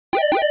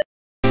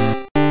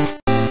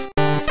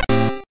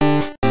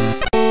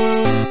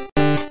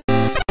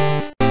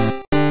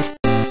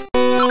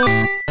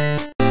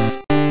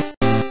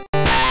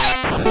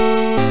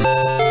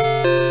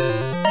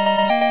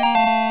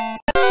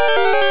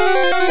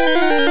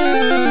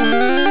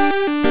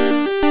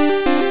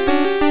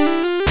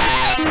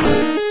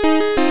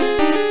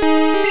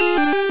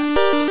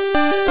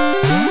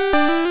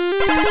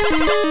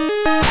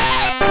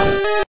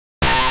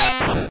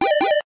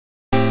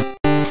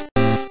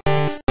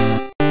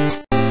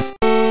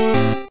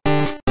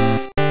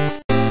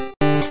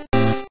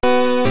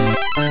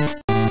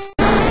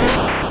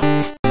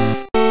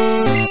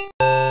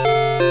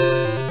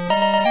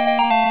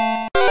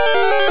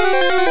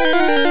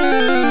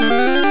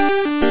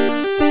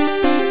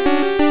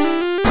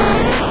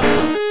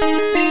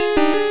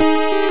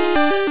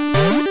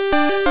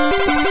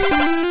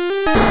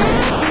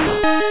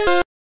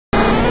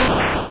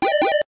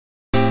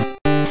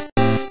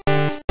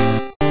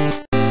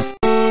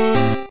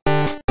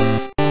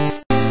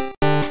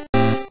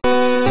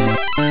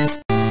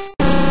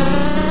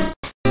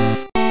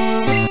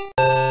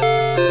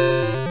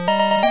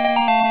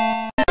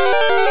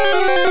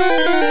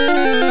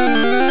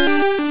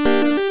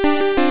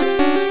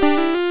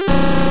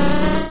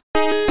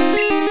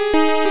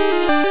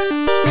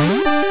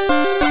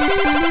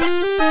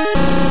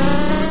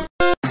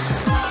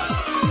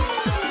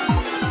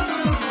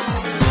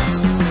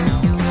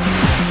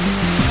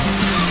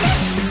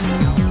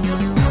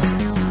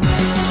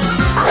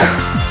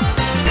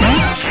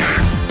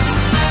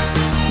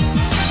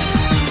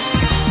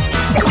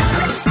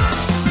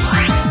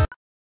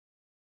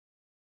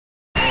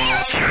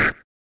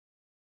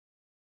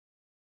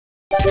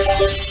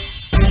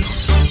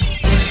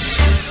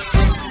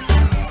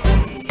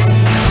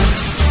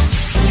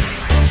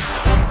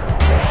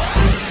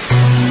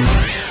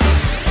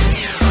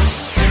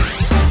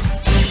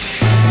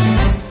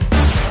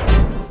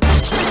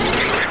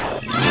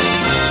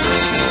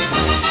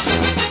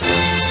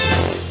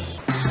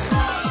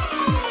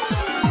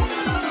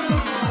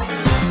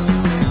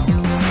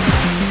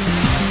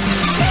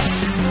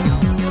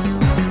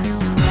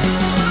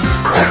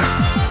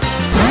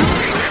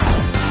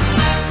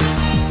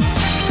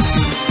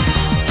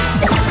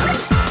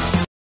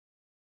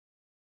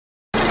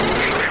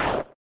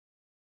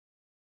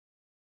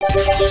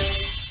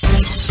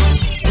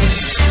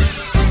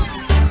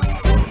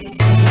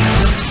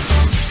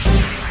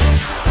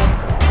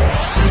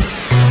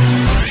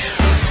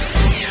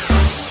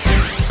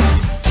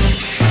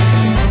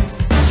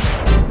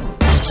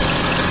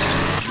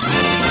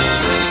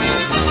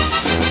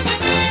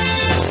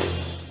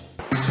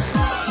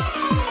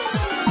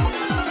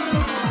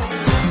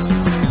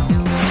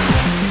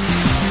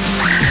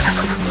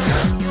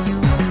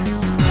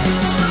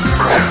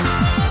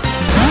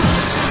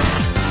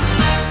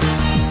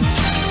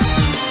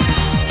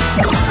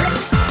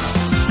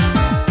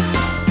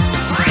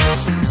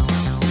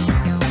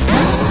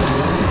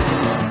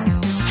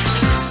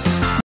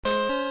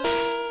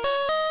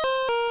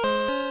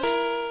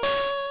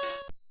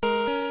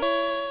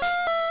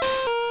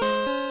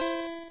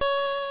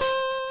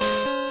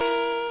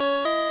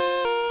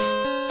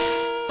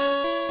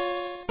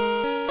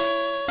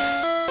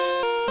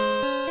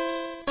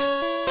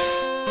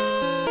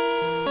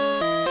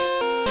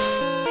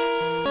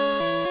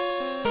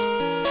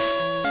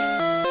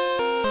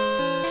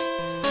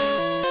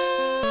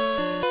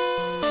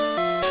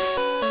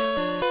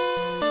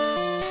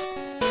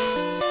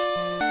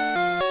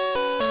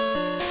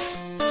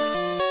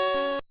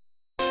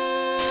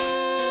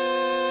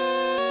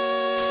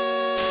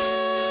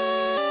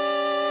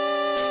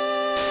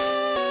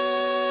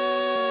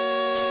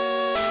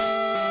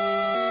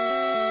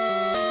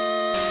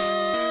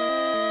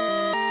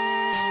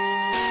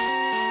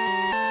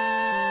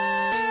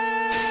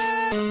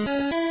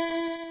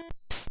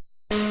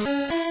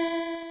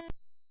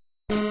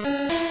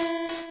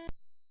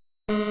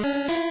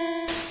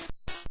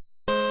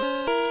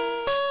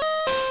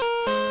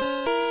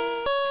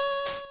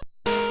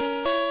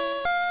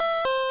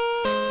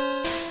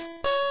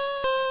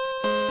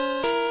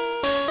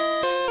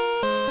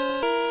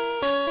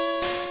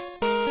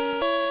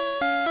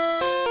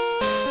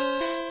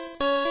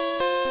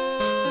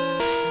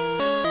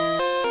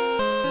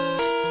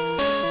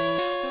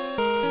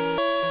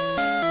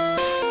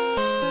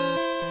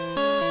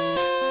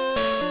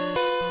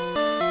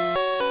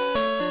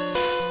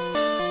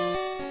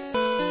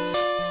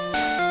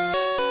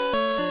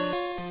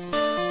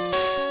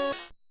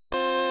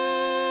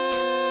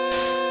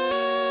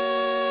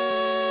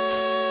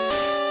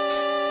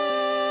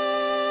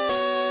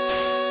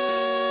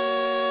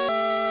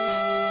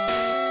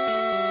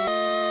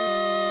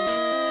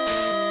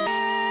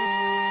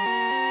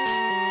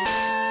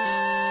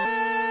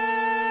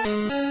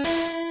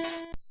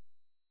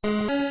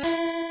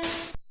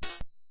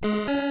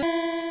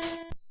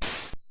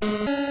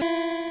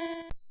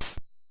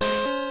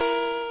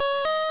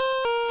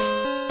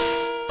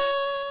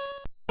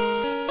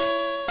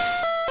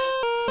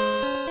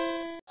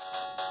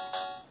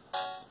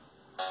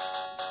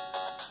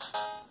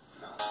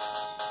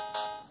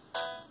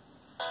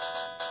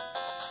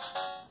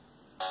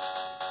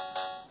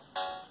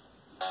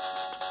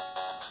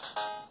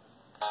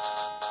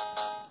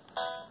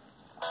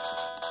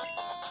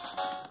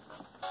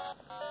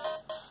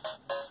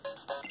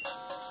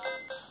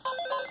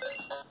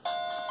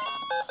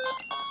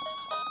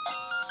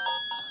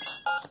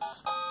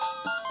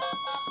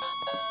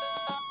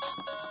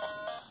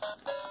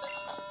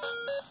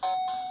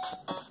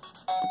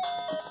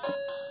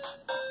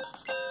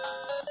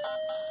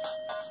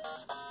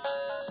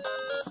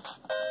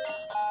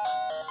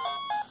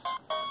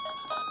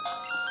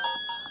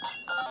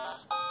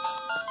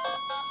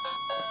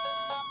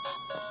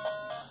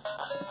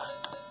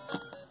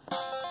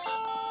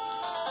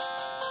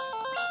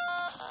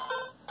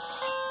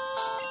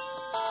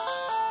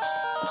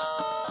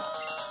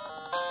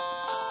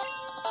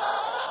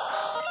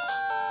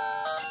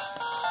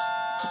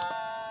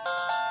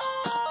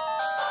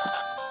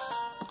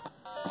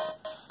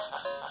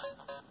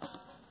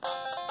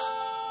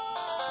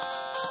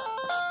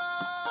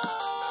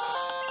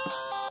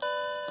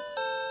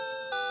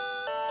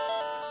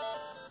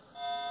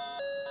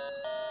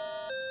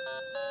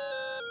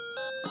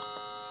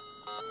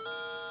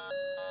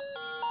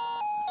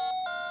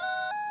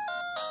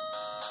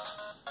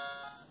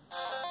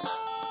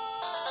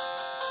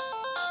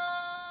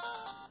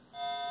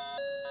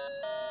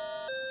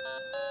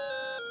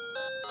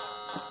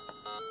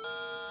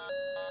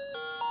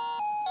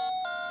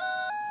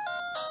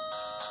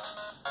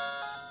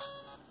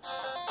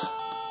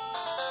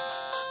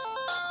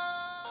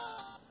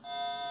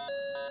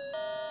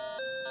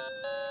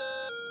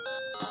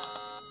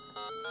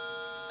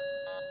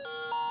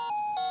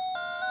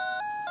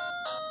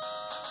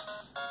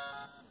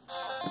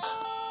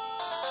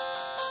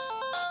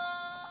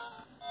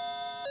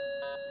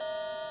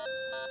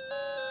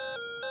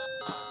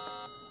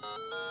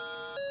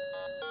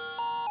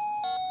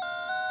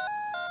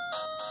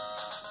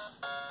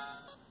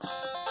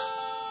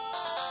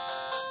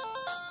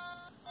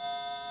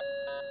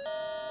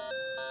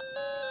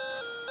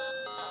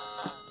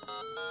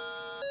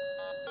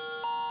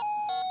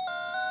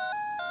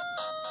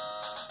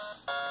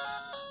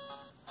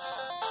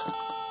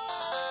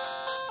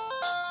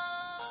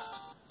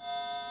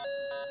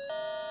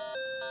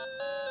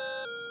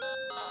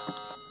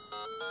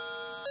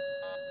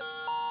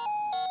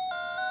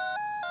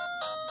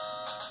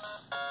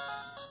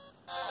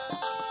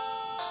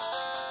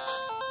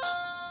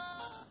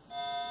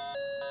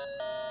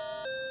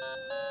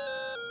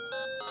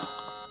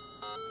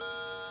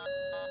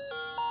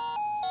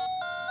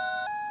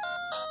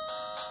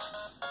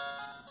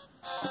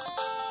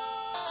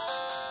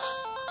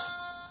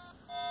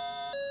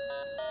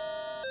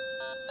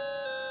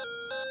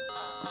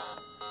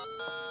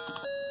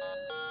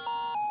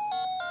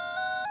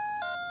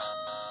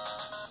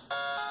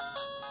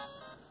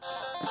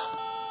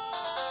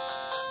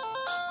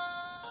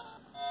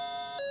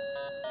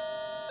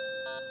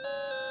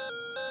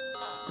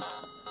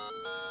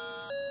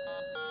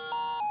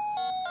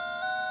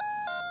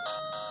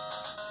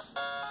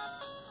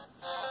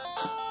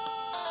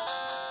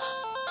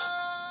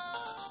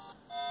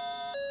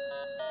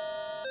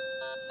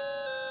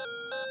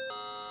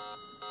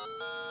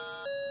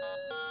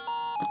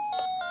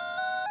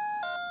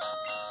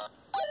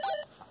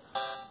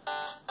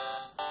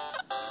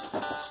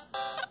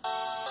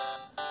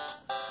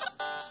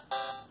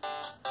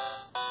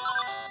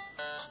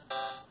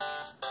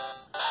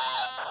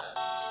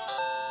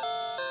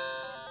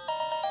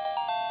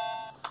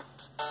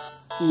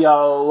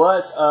Yo,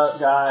 what's up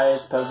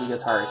guys? Pokey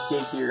Guitar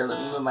Escape here. Let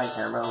me move my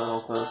camera a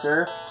little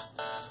closer.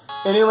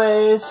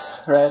 Anyways,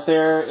 right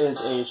there is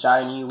a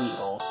shiny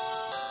Weedle.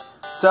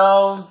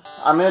 So,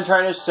 I'm going to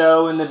try to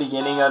show in the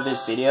beginning of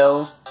this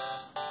video,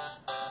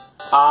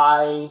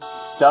 I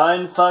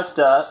done fucked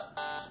up,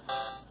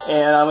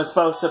 and I was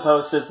supposed to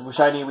post this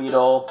shiny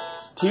Weedle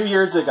 2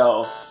 years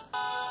ago.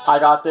 I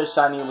got this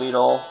shiny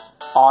Weedle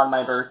on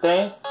my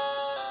birthday,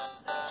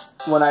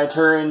 when I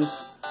turned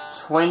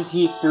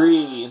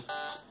 23.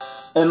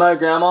 And my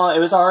grandma, it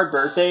was a hard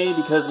birthday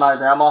because my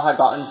grandma had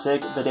gotten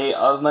sick the day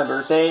of my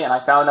birthday, and I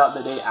found out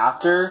the day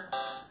after,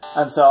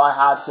 and so I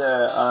had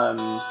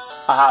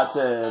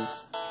to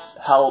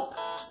help,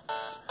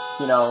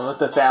 you know, with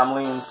the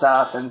family and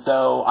stuff, and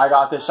so I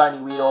got this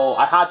shiny Weedle.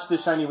 I hatched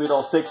this shiny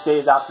Weedle 6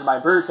 days after my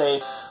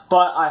birthday,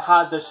 but I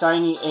had the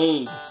shiny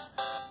egg.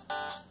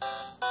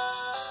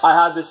 I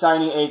had the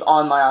shiny egg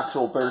on my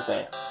actual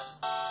birthday.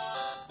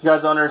 You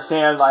guys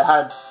understand, I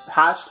had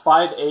hatched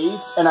 5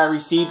 eggs, and I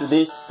received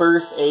this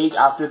first egg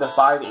after the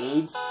 5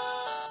 eggs,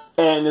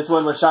 and this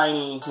one was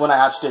shiny when I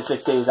hatched it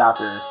 6 days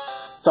after.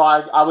 So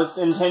I was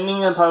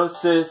intending to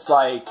post this,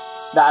 like,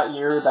 that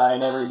year that I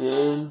never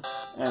did,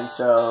 and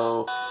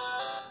so,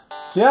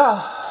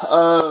 yeah,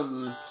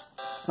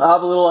 I'll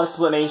have a little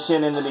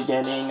explanation in the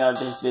beginning of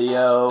this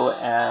video,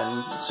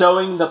 and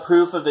showing the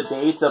proof of the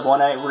dates of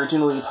when I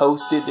originally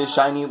posted this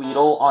shiny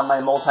Weedle on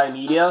my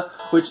multimedia,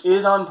 which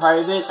is on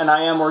private, and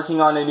I am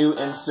working on a new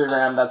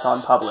Instagram that's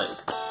on public.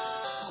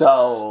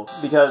 So,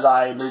 because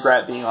I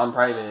regret being on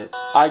private.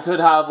 I could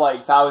have, like,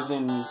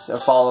 thousands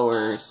of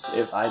followers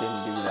if I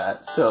didn't do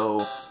that.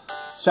 So,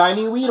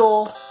 shiny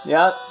Weedle,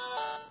 yep.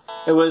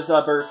 It was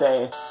a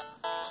birthday.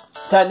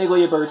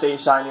 Technically a birthday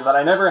shiny, but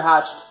I never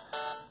hatched.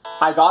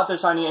 I got the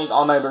shiny egg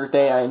on my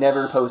birthday, I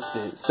never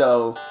posted it.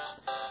 So,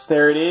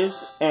 there it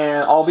is,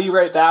 and I'll be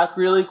right back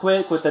really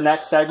quick with the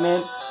next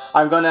segment.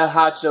 I'm gonna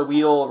hatch a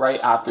Weedle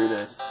right after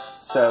this.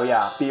 So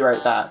yeah, be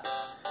right back.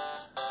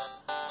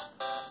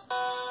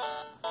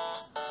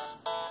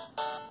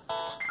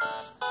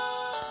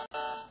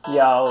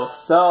 Yo,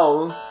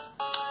 so,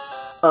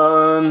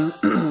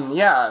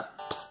 yeah.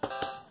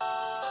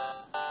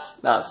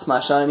 That's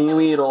my shiny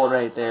Weedle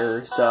right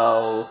there,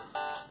 so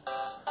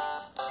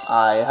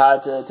I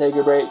had to take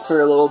a break for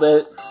a little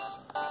bit.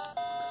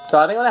 So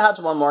I think I'm gonna hatch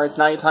one more. It's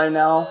nighttime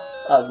now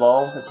as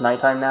well. It's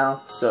nighttime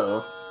now,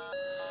 so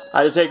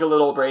I had to take a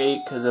little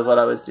break because of what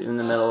I was in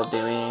the middle of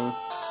doing.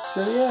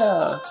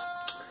 So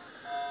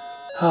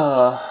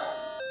yeah.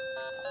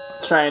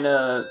 Trying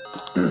to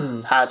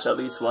hatch at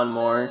least one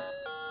more.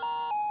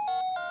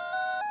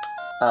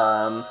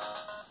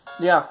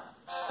 Yeah.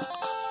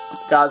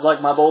 Guys,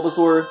 like my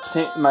Bulbasaur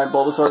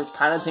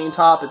kind of tank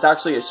top. It's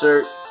actually a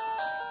shirt,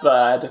 but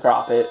I had to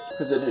crop it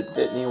because it didn't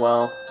fit me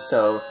well.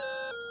 So,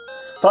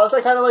 plus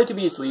I kind of like to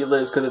be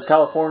sleeveless because it's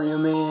California,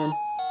 man.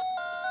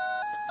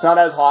 It's not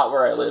as hot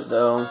where I live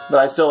though, but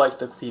I still like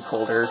to be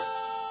colder.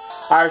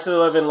 I actually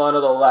live in one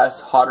of the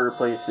less hotter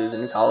places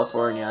in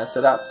California,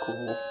 so that's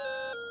cool.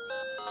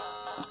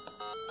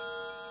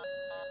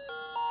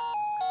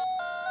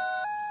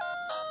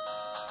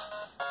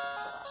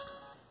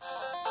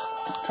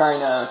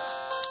 Trying to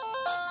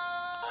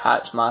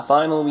hatch my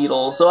final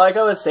Weedle. So like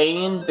I was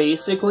saying,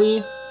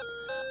 basically,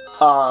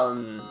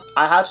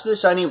 I hatched the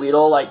shiny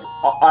Weedle, like,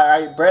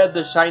 I bred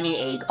the shiny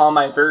egg on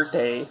my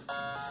birthday,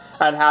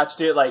 and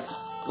hatched it, like,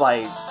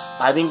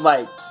 I think,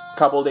 like, a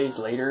couple days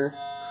later.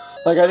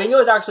 Like, I think it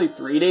was actually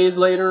 3 days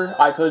later.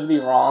 I could be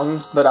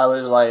wrong, but I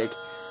was, like,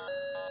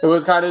 it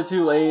was kind of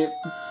too late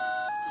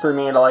for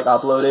me to, like,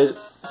 upload it,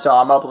 so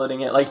I'm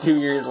uploading it, like, 2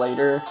 years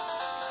later.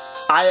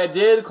 I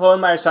did clone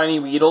my shiny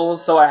Weedle,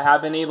 so I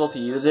have been able to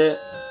use it,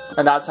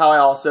 and that's how I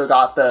also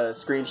got the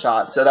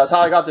screenshots. So that's how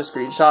I got the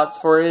screenshots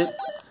for it,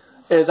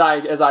 as I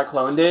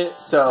cloned it.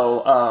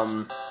 So,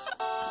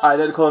 I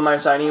did clone my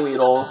shiny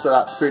Weedle, so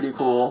that's pretty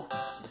cool.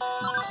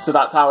 So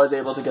that's how I was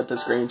able to get the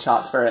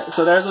screenshots for it.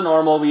 So there's a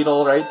normal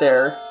Weedle right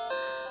there.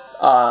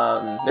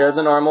 There's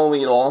a normal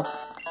Weedle.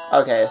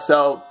 Okay,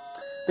 so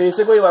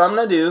basically what I'm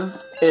gonna do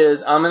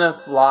is I'm gonna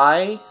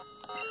fly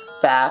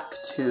back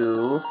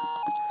to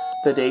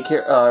the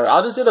daycare,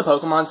 I'll just do the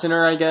Pokemon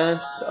Center, I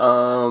guess.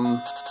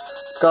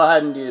 Let's go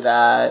ahead and do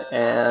that,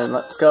 and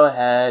let's go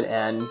ahead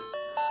and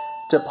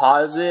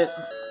deposit,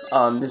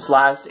 this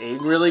last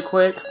egg really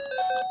quick.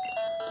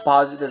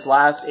 Deposit this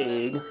last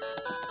egg.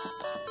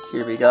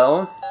 Here we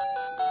go.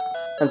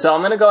 And so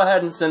I'm gonna go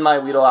ahead and send my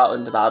Weedle out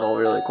into battle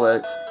really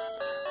quick.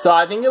 So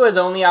I think it was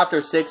only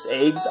after 6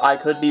 eggs. I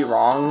could be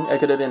wrong. It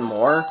could have been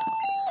more.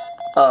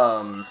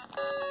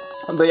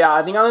 But yeah,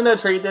 I think I'm gonna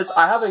trade this.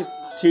 I have a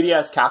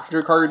 2DS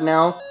capture card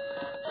now.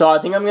 So I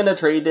think I'm gonna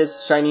trade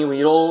this shiny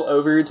Weedle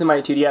over to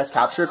my 2DS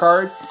capture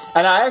card.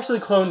 And I actually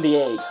cloned the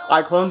egg.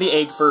 I cloned the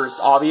egg first,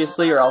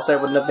 obviously, or else I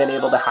wouldn't have been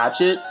able to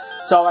hatch it.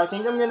 So I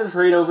think I'm gonna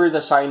trade over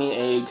the shiny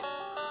egg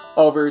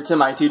over to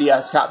my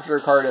 2DS capture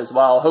card as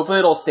well. Hopefully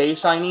it'll stay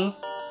shiny.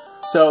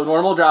 So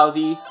normal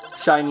Drowsy,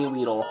 shiny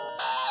Weedle.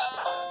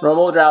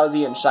 Normal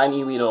Drowsy and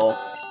shiny Weedle.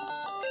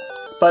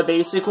 But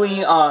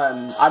basically,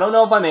 I don't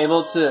know if I'm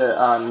able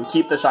to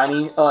keep the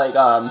shiny,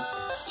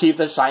 keep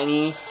the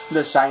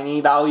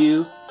shiny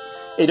value.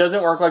 It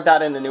doesn't work like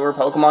that in the newer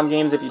Pokemon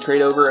games if you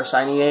trade over a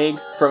shiny egg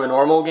from a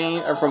normal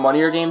game, or from one of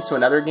your games to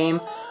another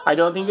game. I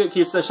don't think it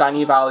keeps the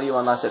shiny value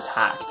unless it's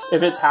hacked.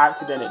 If it's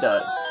hacked, then it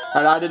does.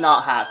 And I did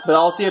not hack, but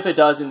I'll see if it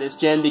does in this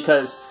gen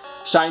because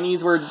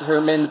shinies were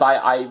determined by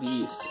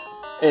IVs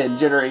in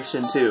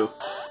Generation 2.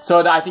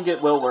 So I think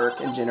it will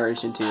work in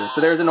Generation 2.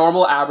 So there's a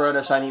normal Abra and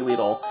a shiny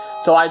Weedle.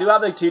 So I do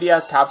have a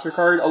 2DS capture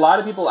card. A lot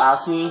of people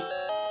ask me,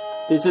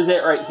 this is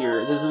it right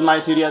here. This is my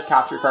 2DS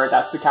capture card.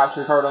 That's the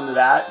capture card on the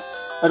back.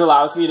 It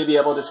allows me to be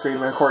able to screen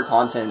record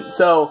content.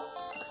 So,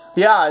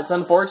 yeah, it's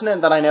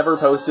unfortunate that I never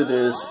posted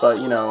this, but,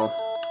 you know.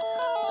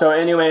 So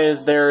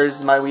anyways,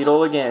 there's my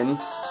Weedle again.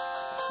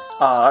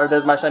 Or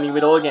there's my shiny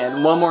Weedle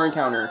again. One more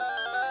encounter.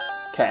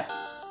 Okay.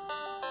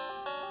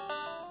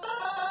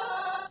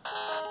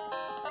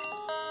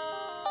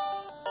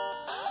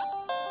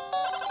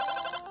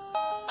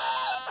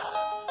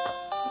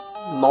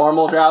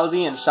 Normal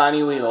Drowsy and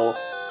shiny Weedle.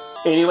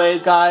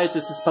 Anyways, guys,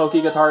 this is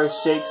Pokey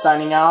Guitarist Jake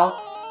signing out.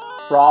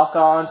 Rock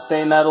on,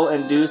 stay metal,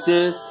 and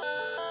deuces.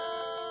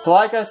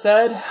 Like I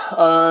said,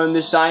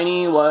 the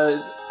shiny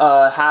was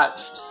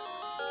hatched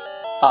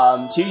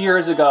 2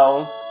 years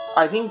ago.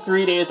 I think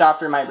 3 days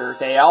after my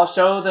birthday. I'll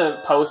show the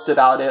post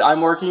about it.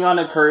 I'm working on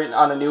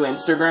a new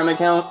Instagram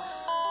account.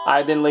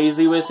 I've been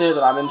lazy with it,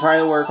 but I've been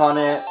trying to work on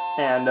it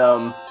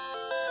and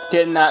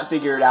getting that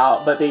figured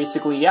out. But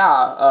basically,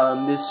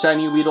 yeah, this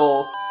shiny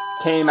Weedle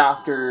came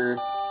after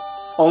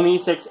only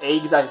 6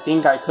 eggs. I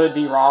think I could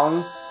be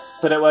wrong.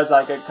 But it was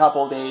like a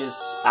couple days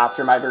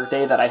after my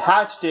birthday that I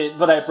hatched it,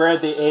 but I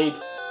bred the egg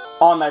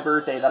on my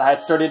birthday, that I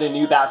had started a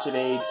new batch of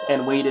eggs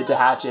and waited to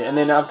hatch it. And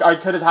then I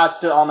could have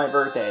hatched it on my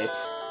birthday.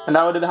 And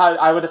I would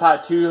have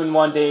had 2 in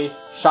 1 day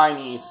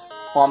shinies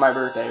on my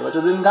birthday, which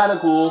would have been kind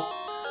of cool.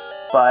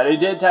 But it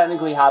did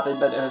technically happen,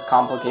 but it was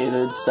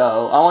complicated,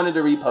 so I wanted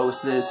to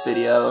repost this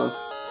video.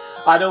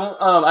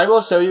 I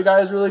will show you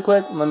guys really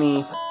quick.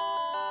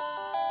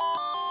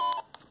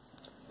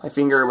 My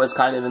finger was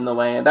kind of in the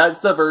way. That's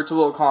the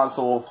virtual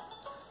console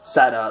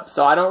setup.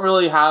 So I don't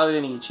really have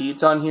any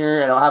cheats on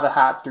here. I don't have a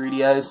hacked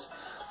 3DS.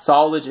 It's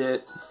all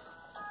legit.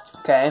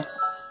 Okay.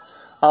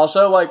 I'll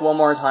show like one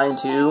more time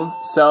too.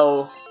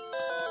 So,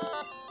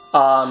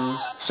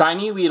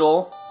 shiny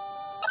Weedle,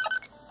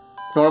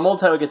 normal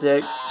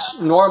Togetic,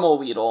 normal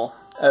Weedle.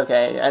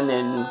 Okay, and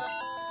then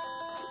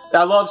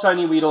I love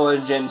shiny Weedle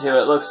in Gen 2.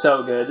 It looks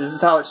so good. This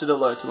is how it should have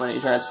looked when you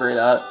transfer it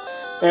up.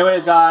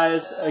 Anyways,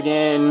 guys,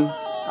 again,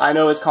 I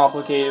know it's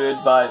complicated,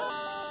 but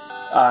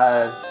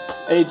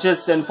it's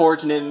just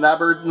unfortunate.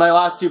 My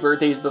last 2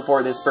 birthdays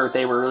before this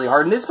birthday were really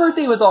hard, and this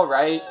birthday was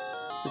alright.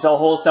 It's a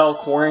wholesale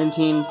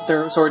quarantine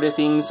sort of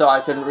thing, so I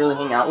couldn't really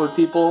hang out with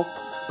people.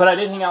 But I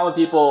did hang out with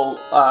people,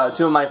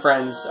 2 of my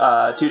friends,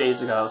 2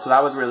 days ago, so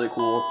that was really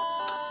cool.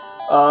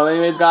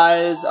 Anyways,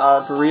 guys,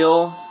 for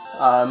real,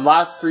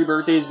 last 3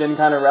 birthdays been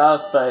kind of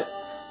rough, but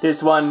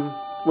this one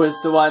was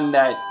the one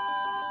that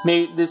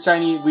made this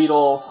shiny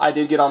Weedle I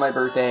did get on my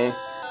birthday.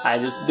 I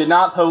just did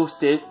not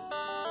post it.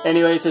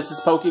 Anyways, this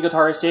is Pokey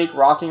Guitarist Jake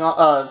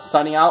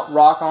signing out.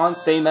 Rock on,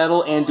 stay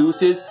metal, and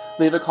deuces.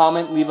 Leave a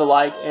comment, leave a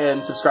like,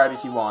 and subscribe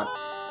if you want.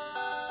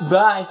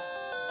 Bye!